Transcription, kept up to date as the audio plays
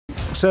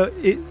So,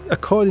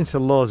 according to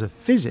laws of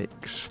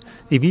physics,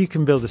 if you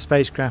can build a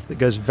spacecraft that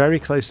goes very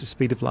close to the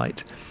speed of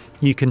light,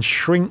 you can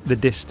shrink the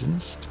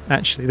distance.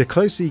 Actually, the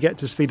closer you get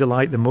to the speed of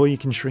light, the more you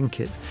can shrink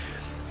it.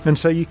 And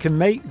so you can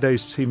make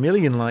those 2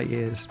 million light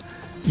years.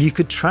 You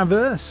could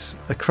traverse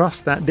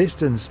across that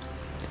distance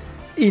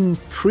in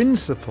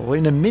principle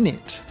in a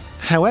minute.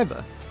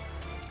 However,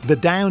 the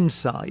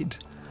downside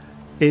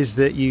is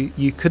that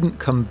you couldn't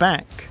come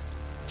back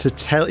to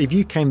tell, if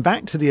you came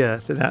back to the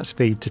Earth at that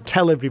speed to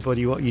tell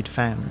everybody what you'd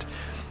found,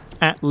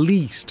 at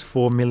least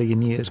 4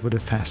 million years would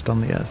have passed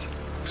on the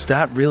Earth.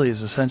 That really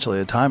is essentially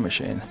a time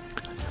machine.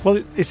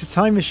 Well, it's a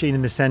time machine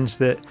in the sense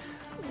that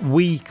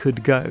we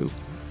could go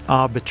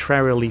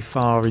arbitrarily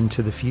far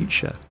into the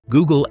future.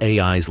 Google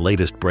AI's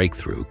latest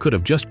breakthrough could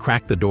have just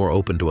cracked the door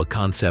open to a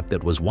concept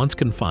that was once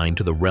confined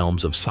to the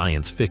realms of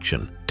science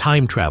fiction: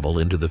 time travel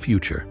into the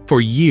future.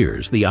 For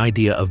years, the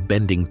idea of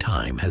bending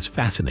time has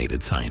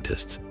fascinated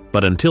scientists.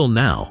 But until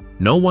now,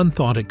 no one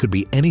thought it could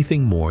be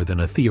anything more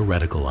than a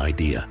theoretical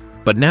idea.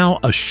 But now,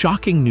 a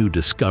shocking new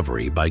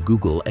discovery by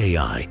Google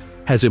AI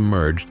has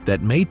emerged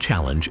that may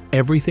challenge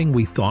everything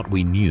we thought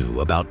we knew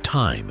about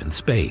time and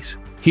space.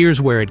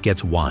 Here's where it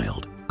gets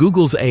wild.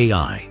 Google's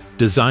AI,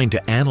 designed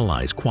to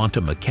analyze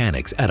quantum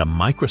mechanics at a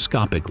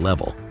microscopic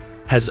level,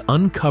 has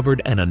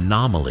uncovered an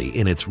anomaly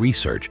in its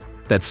research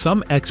that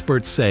some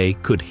experts say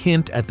could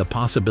hint at the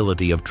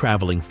possibility of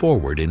traveling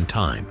forward in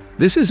time.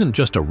 This isn't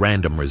just a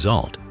random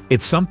result.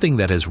 It's something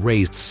that has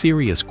raised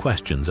serious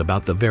questions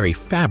about the very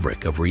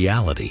fabric of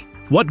reality.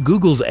 What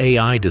Google's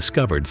AI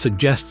discovered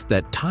suggests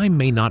that time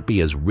may not be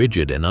as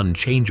rigid and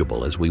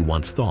unchangeable as we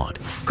once thought.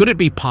 Could it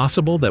be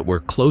possible that we're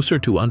closer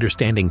to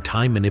understanding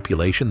time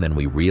manipulation than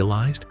we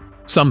realized?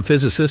 Some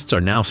physicists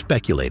are now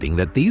speculating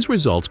that these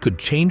results could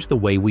change the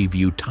way we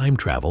view time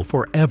travel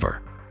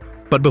forever.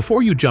 But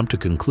before you jump to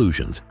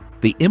conclusions,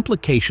 the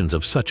implications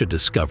of such a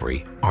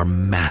discovery are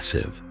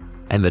massive,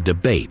 and the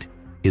debate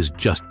is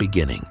just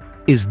beginning.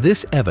 Is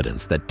this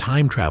evidence that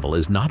time travel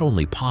is not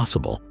only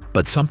possible,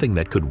 but something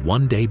that could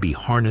one day be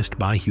harnessed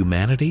by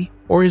humanity?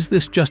 Or is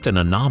this just an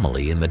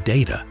anomaly in the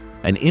data,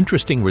 an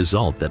interesting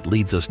result that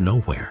leads us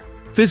nowhere?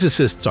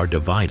 Physicists are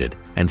divided,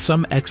 and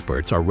some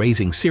experts are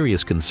raising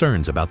serious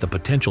concerns about the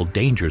potential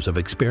dangers of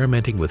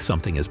experimenting with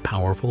something as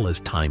powerful as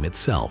time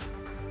itself.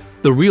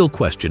 The real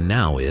question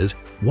now is,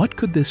 what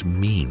could this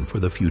mean for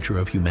the future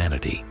of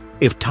humanity?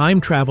 If time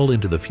travel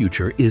into the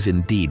future is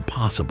indeed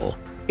possible,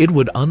 it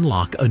would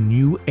unlock a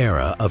new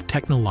era of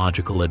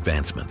technological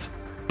advancements,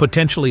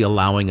 potentially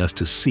allowing us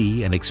to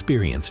see and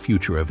experience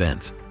future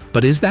events.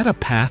 But is that a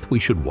path we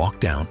should walk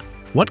down?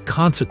 What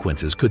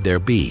consequences could there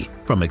be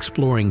from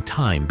exploring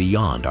time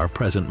beyond our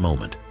present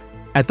moment?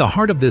 At the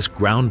heart of this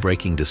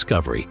groundbreaking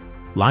discovery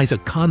lies a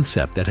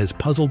concept that has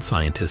puzzled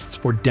scientists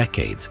for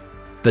decades: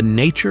 the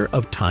nature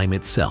of time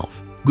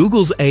itself.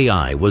 Google's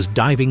AI was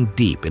diving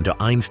deep into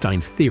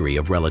Einstein's theory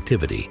of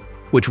relativity,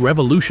 which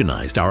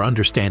revolutionized our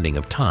understanding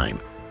of time,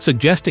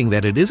 suggesting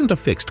that it isn't a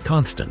fixed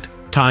constant.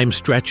 Time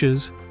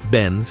stretches,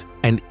 bends,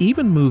 and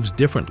even moves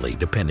differently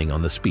depending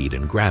on the speed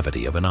and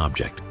gravity of an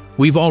object.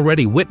 We've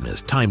already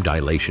witnessed time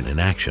dilation in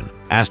action.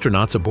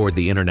 Astronauts aboard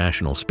the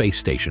International Space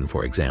Station,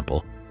 for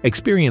example,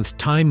 experienced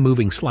time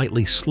moving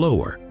slightly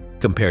slower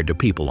compared to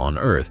people on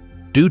Earth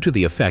due to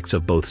the effects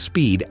of both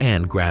speed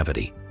and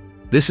gravity.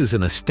 This is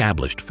an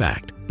established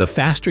fact. The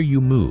faster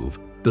you move,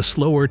 the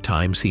slower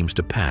time seems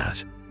to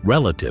pass,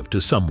 relative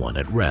to someone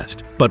at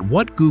rest. But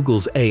what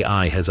Google's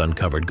AI has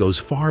uncovered goes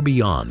far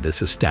beyond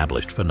this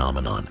established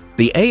phenomenon.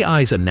 The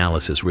AI's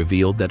analysis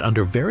revealed that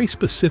under very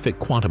specific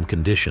quantum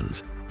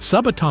conditions,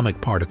 subatomic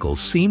particles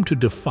seem to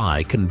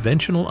defy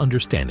conventional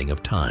understanding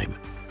of time.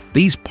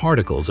 These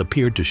particles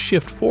appeared to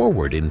shift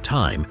forward in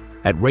time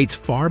at rates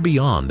far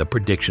beyond the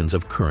predictions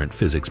of current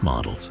physics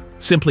models.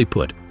 Simply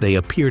put, they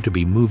appear to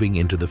be moving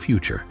into the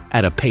future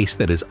at a pace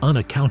that is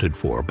unaccounted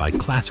for by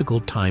classical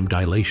time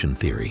dilation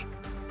theory.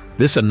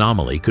 This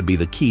anomaly could be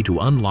the key to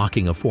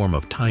unlocking a form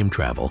of time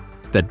travel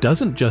that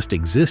doesn't just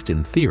exist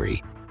in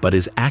theory, but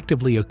is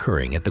actively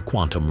occurring at the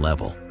quantum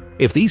level.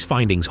 If these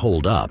findings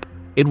hold up,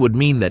 it would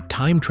mean that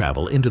time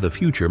travel into the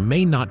future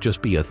may not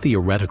just be a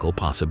theoretical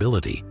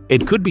possibility.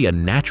 It could be a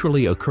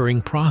naturally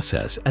occurring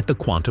process at the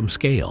quantum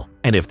scale.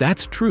 And if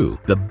that's true,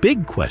 the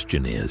big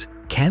question is,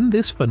 can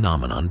this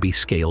phenomenon be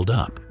scaled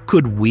up?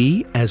 Could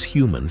we, as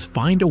humans,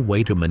 find a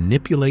way to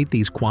manipulate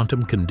these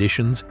quantum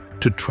conditions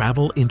to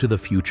travel into the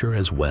future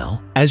as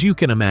well? As you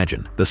can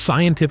imagine, the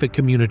scientific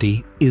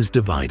community is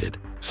divided.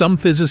 Some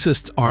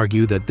physicists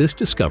argue that this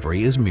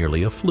discovery is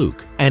merely a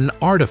fluke, an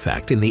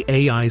artifact in the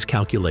AI's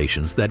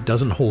calculations that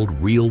doesn't hold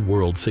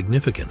real-world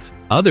significance.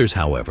 Others,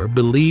 however,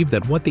 believe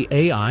that what the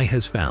AI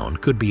has found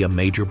could be a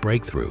major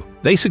breakthrough.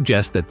 They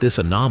suggest that this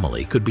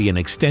anomaly could be an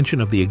extension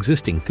of the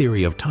existing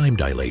theory of time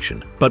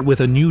dilation, but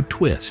with a new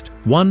twist,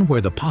 one where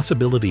the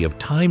possibility of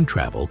time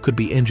travel could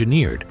be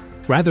engineered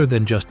rather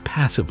than just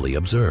passively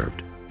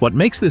observed. What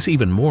makes this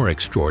even more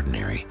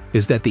extraordinary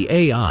is that the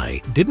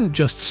AI didn't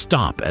just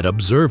stop at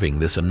observing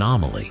this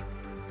anomaly.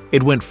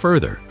 It went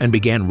further and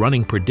began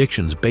running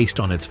predictions based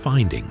on its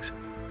findings.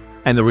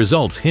 And the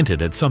results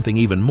hinted at something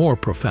even more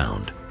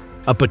profound: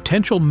 a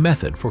potential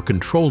method for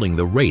controlling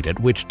the rate at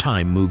which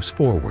time moves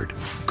forward.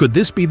 Could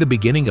this be the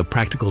beginning of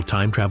practical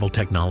time travel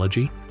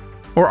technology?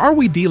 Or are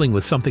we dealing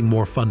with something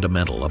more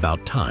fundamental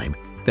about time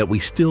that we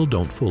still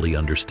don't fully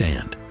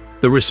understand?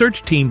 The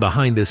research team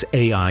behind this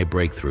AI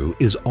breakthrough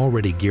is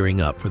already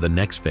gearing up for the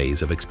next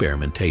phase of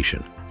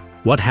experimentation.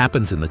 What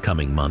happens in the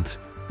coming months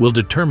will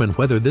determine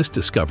whether this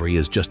discovery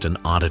is just an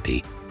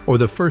oddity or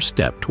the first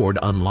step toward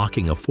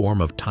unlocking a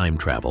form of time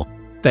travel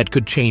that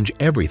could change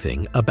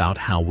everything about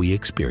how we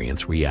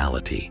experience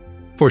reality.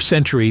 For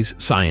centuries,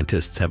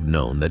 scientists have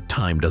known that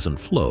time doesn't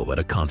flow at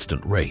a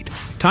constant rate.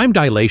 Time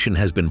dilation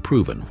has been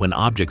proven when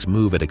objects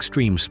move at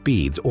extreme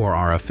speeds or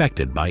are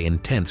affected by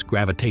intense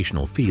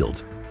gravitational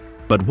fields.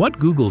 But what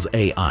Google's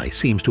AI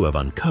seems to have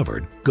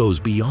uncovered goes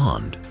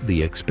beyond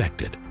the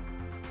expected.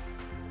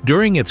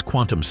 During its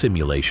quantum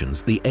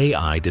simulations, the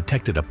AI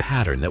detected a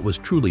pattern that was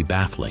truly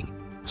baffling.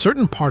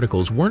 Certain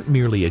particles weren't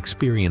merely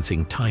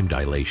experiencing time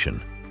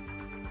dilation.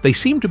 They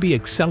seemed to be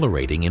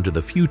accelerating into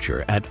the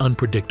future at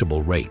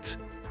unpredictable rates,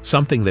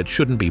 something that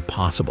shouldn't be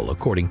possible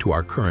according to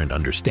our current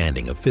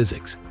understanding of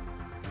physics.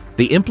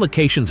 The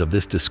implications of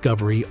this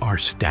discovery are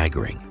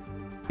staggering.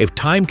 If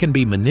time can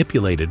be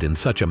manipulated in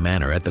such a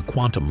manner at the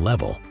quantum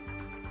level,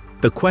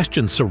 the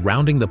questions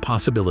surrounding the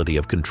possibility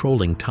of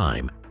controlling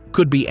time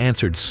could be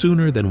answered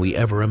sooner than we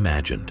ever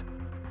imagined.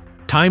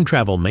 Time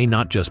travel may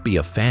not just be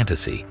a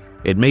fantasy,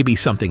 it may be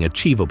something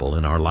achievable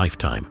in our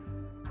lifetime.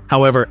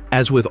 However,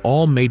 as with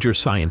all major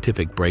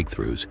scientific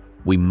breakthroughs,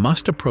 we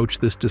must approach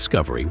this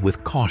discovery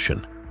with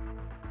caution.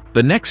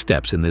 The next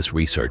steps in this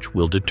research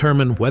will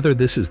determine whether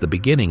this is the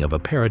beginning of a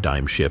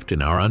paradigm shift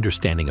in our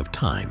understanding of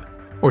time,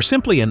 or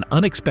simply an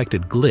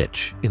unexpected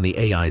glitch in the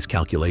AI's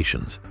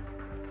calculations.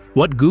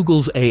 What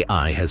Google's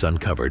AI has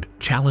uncovered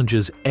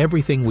challenges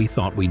everything we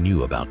thought we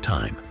knew about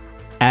time,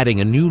 adding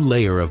a new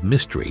layer of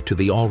mystery to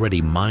the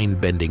already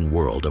mind-bending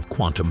world of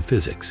quantum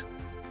physics.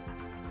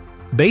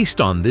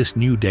 Based on this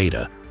new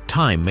data,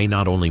 time may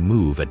not only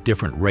move at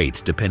different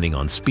rates depending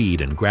on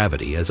speed and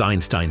gravity, as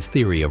Einstein's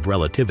theory of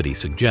relativity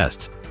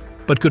suggests,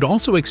 but could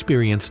also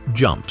experience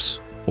jumps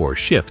or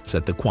shifts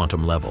at the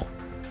quantum level.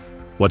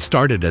 What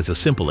started as a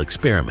simple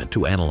experiment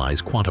to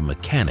analyze quantum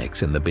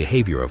mechanics and the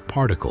behavior of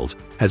particles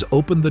has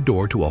opened the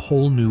door to a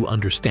whole new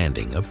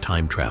understanding of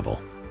time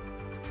travel.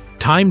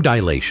 Time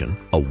dilation,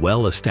 a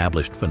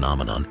well-established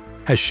phenomenon,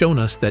 has shown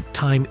us that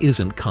time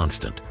isn't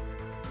constant.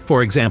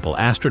 For example,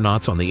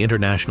 astronauts on the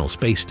International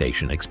Space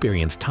Station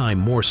experience time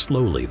more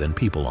slowly than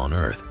people on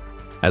Earth,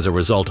 as a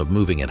result of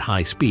moving at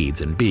high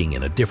speeds and being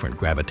in a different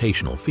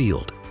gravitational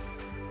field.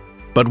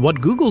 But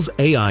what Google's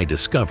AI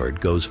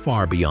discovered goes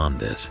far beyond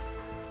this.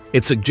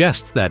 It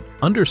suggests that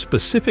under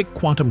specific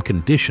quantum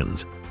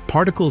conditions,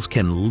 particles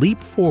can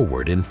leap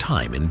forward in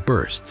time in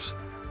bursts.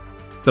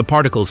 The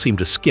particles seem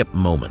to skip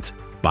moments,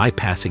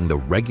 bypassing the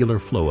regular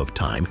flow of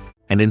time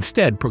and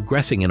instead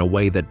progressing in a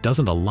way that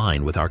doesn't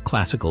align with our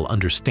classical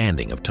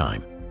understanding of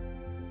time.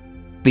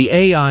 The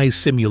AI's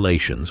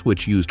simulations,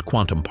 which used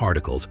quantum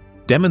particles,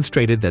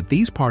 demonstrated that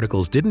these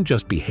particles didn't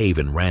just behave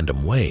in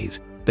random ways,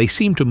 they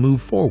seemed to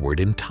move forward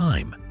in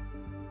time.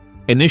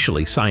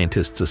 Initially,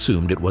 scientists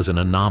assumed it was an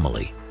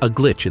anomaly, a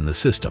glitch in the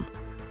system.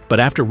 But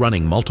after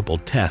running multiple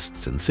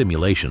tests and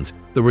simulations,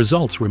 the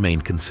results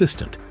remained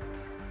consistent.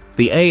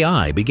 The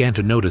AI began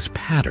to notice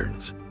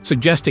patterns,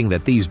 suggesting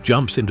that these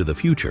jumps into the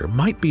future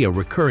might be a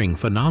recurring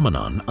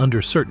phenomenon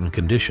under certain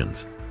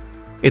conditions.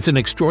 It's an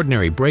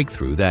extraordinary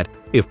breakthrough that,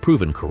 if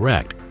proven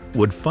correct,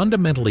 would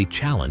fundamentally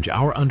challenge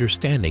our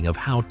understanding of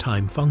how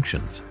time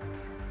functions.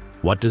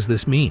 What does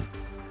this mean?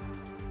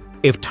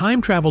 If time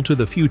travel to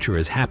the future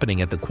is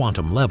happening at the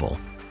quantum level,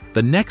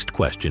 the next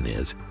question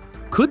is,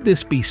 could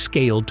this be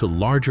scaled to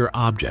larger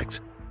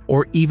objects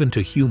or even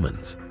to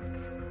humans?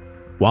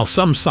 While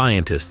some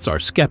scientists are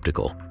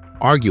skeptical,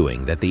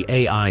 arguing that the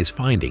AI's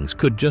findings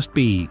could just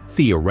be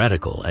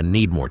theoretical and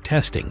need more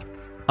testing,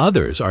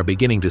 others are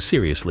beginning to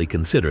seriously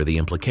consider the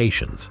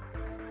implications.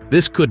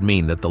 This could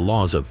mean that the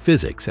laws of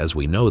physics as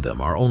we know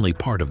them are only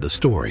part of the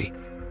story,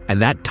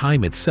 and that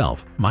time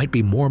itself might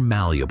be more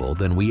malleable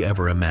than we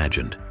ever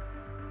imagined.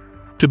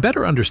 To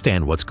better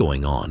understand what's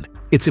going on,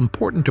 it's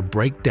important to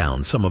break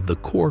down some of the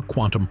core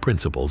quantum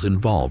principles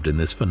involved in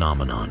this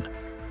phenomenon: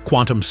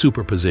 quantum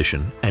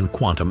superposition and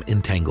quantum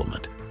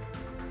entanglement.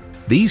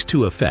 These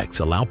two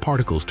effects allow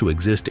particles to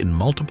exist in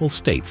multiple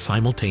states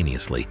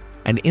simultaneously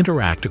and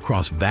interact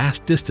across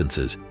vast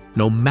distances,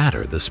 no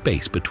matter the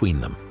space between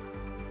them.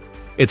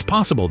 It's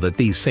possible that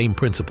these same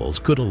principles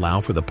could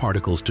allow for the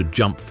particles to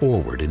jump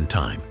forward in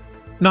time,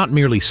 not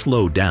merely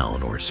slow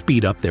down or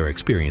speed up their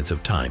experience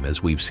of time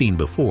as we've seen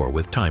before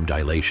with time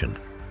dilation.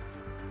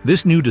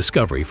 This new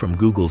discovery from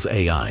Google's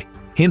AI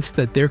hints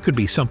that there could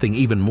be something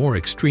even more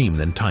extreme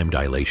than time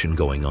dilation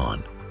going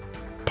on.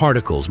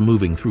 Particles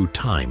moving through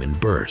time in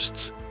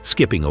bursts,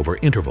 skipping over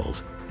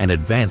intervals, and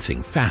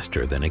advancing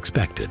faster than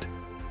expected.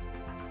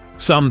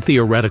 Some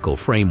theoretical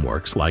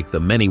frameworks, like the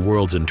many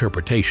worlds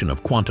interpretation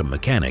of quantum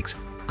mechanics,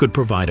 could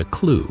provide a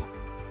clue.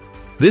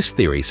 This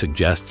theory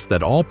suggests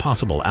that all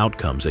possible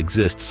outcomes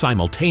exist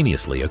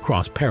simultaneously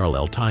across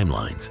parallel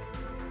timelines.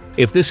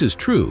 If this is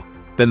true,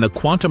 then the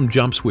quantum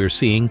jumps we're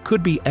seeing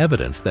could be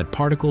evidence that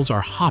particles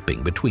are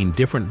hopping between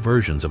different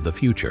versions of the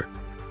future.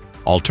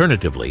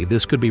 Alternatively,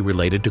 this could be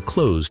related to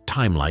closed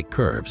time-like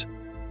curves,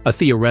 a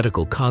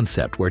theoretical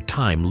concept where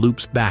time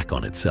loops back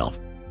on itself.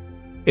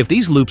 If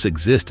these loops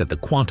exist at the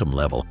quantum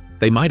level,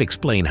 they might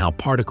explain how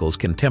particles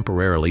can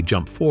temporarily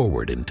jump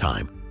forward in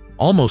time,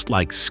 almost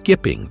like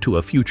skipping to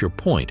a future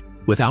point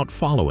without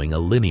following a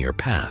linear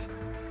path.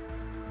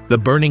 The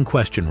burning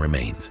question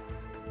remains: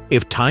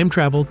 if time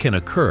travel can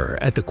occur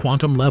at the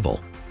quantum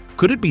level,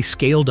 could it be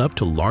scaled up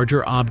to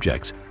larger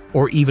objects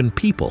or even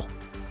people?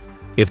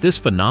 If this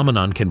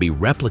phenomenon can be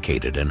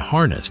replicated and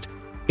harnessed,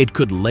 it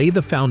could lay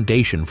the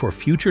foundation for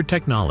future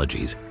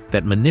technologies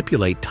that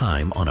manipulate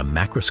time on a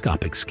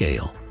macroscopic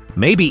scale,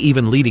 maybe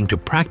even leading to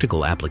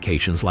practical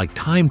applications like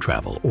time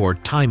travel or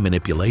time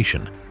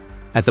manipulation.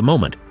 At the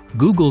moment,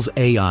 Google's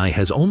AI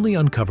has only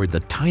uncovered the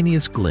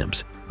tiniest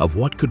glimpse of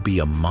what could be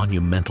a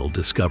monumental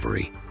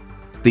discovery.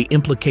 The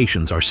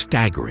implications are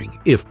staggering.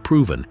 If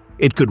proven,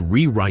 it could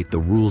rewrite the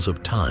rules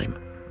of time,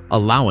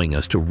 allowing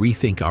us to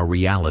rethink our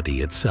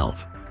reality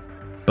itself.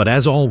 But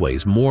as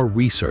always, more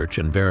research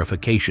and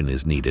verification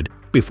is needed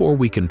before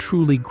we can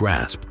truly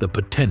grasp the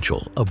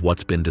potential of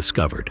what's been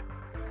discovered.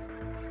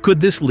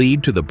 Could this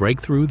lead to the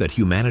breakthrough that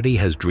humanity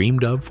has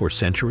dreamed of for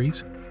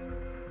centuries?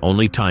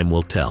 Only time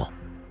will tell.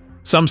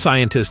 Some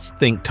scientists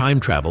think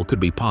time travel could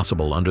be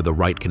possible under the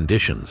right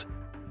conditions,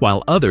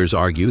 while others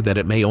argue that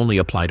it may only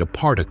apply to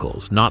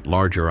particles, not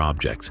larger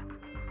objects.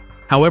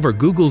 However,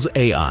 Google's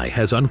AI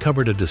has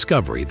uncovered a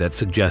discovery that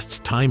suggests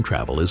time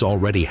travel is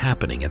already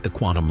happening at the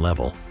quantum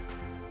level.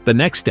 The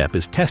next step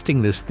is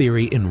testing this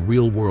theory in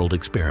real-world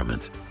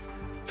experiments.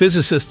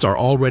 Physicists are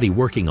already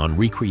working on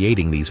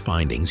recreating these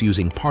findings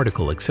using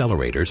particle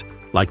accelerators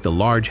like the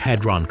Large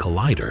Hadron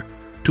Collider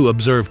to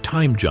observe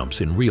time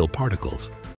jumps in real particles.